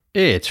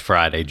It's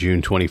Friday,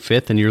 June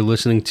 25th, and you're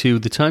listening to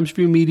the Times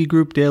View Media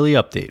Group Daily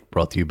Update,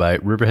 brought to you by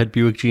Riverhead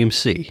Buick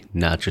GMC.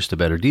 Not just a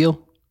better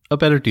deal, a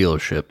better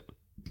dealership.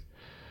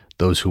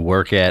 Those who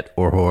work at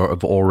or who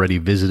have already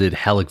visited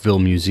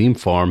Halleckville Museum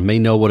Farm may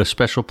know what a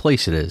special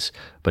place it is,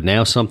 but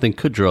now something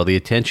could draw the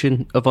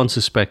attention of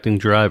unsuspecting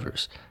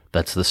drivers.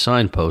 That's the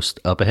signpost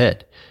up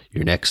ahead.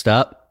 Your next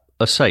stop,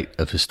 a site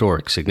of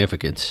historic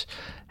significance.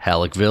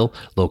 Halleckville,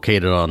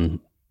 located on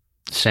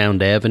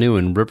Sound Avenue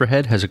in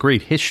Riverhead, has a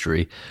great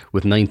history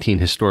with 19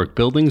 historic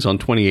buildings on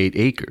 28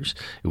 acres.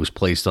 It was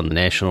placed on the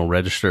National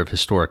Register of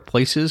Historic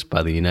Places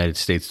by the United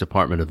States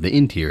Department of the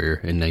Interior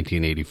in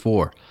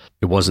 1984.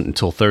 It wasn't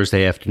until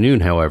Thursday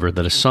afternoon, however,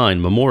 that a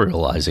sign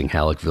memorializing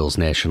Halleckville's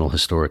National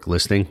Historic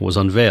listing was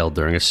unveiled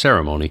during a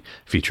ceremony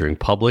featuring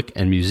public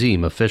and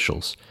museum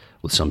officials.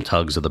 With some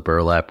tugs of the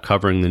burlap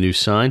covering the new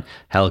sign,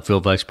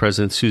 Halleckville Vice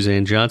President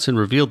Suzanne Johnson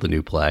revealed the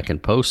new plaque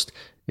and post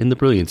in the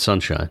brilliant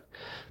sunshine.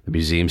 The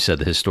museum said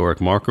the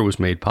historic marker was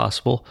made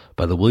possible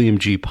by the William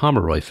G.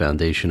 Pomeroy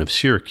Foundation of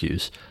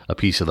Syracuse. A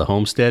piece of the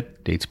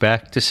homestead dates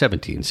back to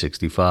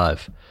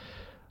 1765.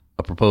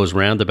 A proposed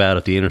roundabout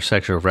at the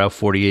intersection of Route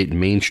 48 and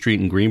Main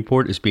Street in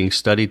Greenport is being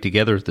studied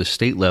together at the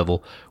state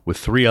level with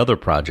 3 other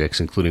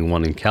projects, including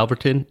one in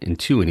Calverton and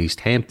 2 in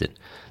East Hampton.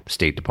 The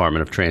State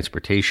Department of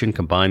Transportation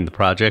combined the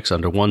projects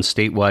under one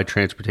statewide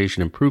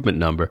transportation improvement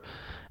number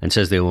and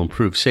says they will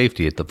improve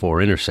safety at the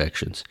 4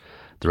 intersections.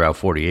 The Route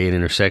 48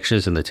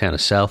 intersections in the town of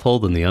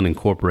Southold and the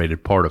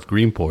unincorporated part of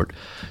Greenport.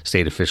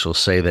 State officials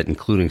say that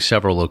including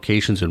several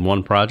locations in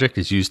one project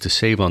is used to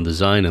save on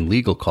design and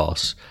legal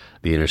costs.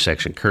 The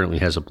intersection currently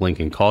has a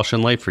blinking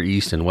caution light for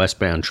east and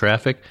westbound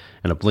traffic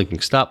and a blinking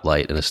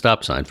stoplight and a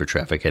stop sign for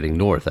traffic heading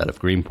north out of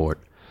Greenport.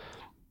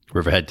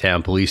 Riverhead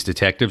Town Police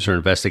detectives are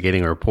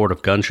investigating a report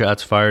of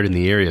gunshots fired in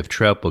the area of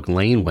Troutbrook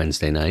Lane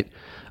Wednesday night.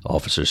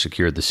 Officers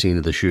secured the scene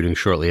of the shooting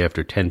shortly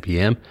after 10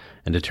 p.m.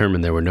 and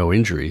determined there were no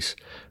injuries.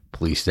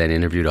 Police then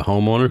interviewed a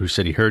homeowner who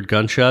said he heard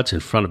gunshots in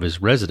front of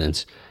his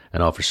residence,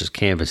 and officers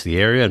canvassed the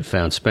area and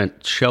found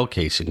spent shell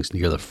casings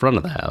near the front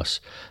of the house.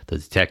 The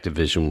detective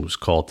division was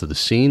called to the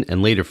scene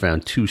and later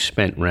found 2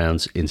 spent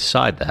rounds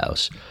inside the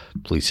house.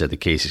 Police said the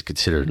case is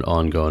considered an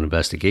ongoing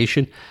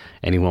investigation.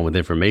 Anyone with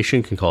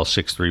information can call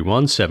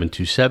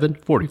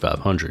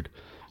 631-727-4500.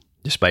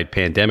 Despite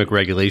pandemic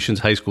regulations,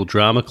 high school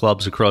drama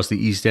clubs across the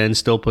East End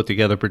still put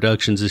together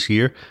productions this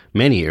year,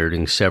 many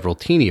earning several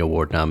Teenie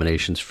Award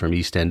nominations from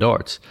East End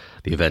Arts.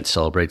 The event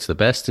celebrates the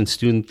best in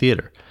student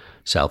theater.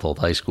 Southold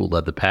High School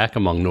led the pack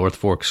among North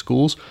Fork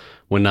schools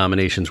when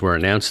nominations were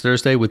announced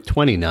Thursday with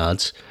 20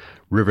 nods.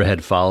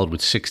 Riverhead followed with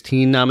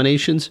 16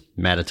 nominations,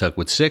 Mattituck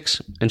with 6,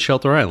 and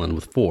Shelter Island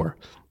with 4.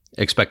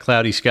 Expect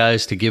cloudy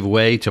skies to give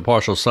way to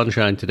partial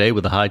sunshine today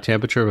with a high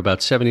temperature of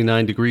about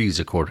 79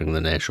 degrees, according to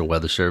the National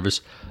Weather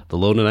Service. The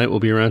low tonight will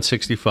be around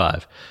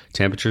 65.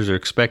 Temperatures are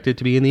expected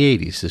to be in the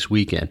 80s this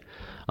weekend.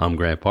 I'm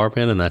Grant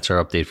Parpan, and that's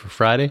our update for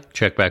Friday.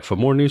 Check back for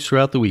more news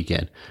throughout the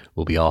weekend.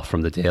 We'll be off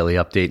from the daily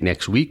update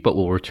next week, but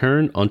we'll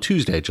return on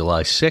Tuesday,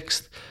 July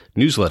 6th.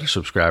 Newsletter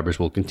subscribers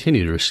will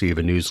continue to receive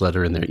a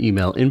newsletter in their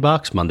email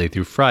inbox Monday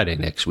through Friday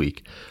next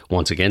week.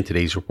 Once again,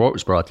 today's report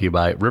was brought to you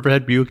by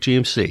Riverhead Buick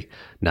GMC.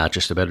 Not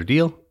just a better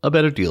deal, a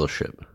better dealership.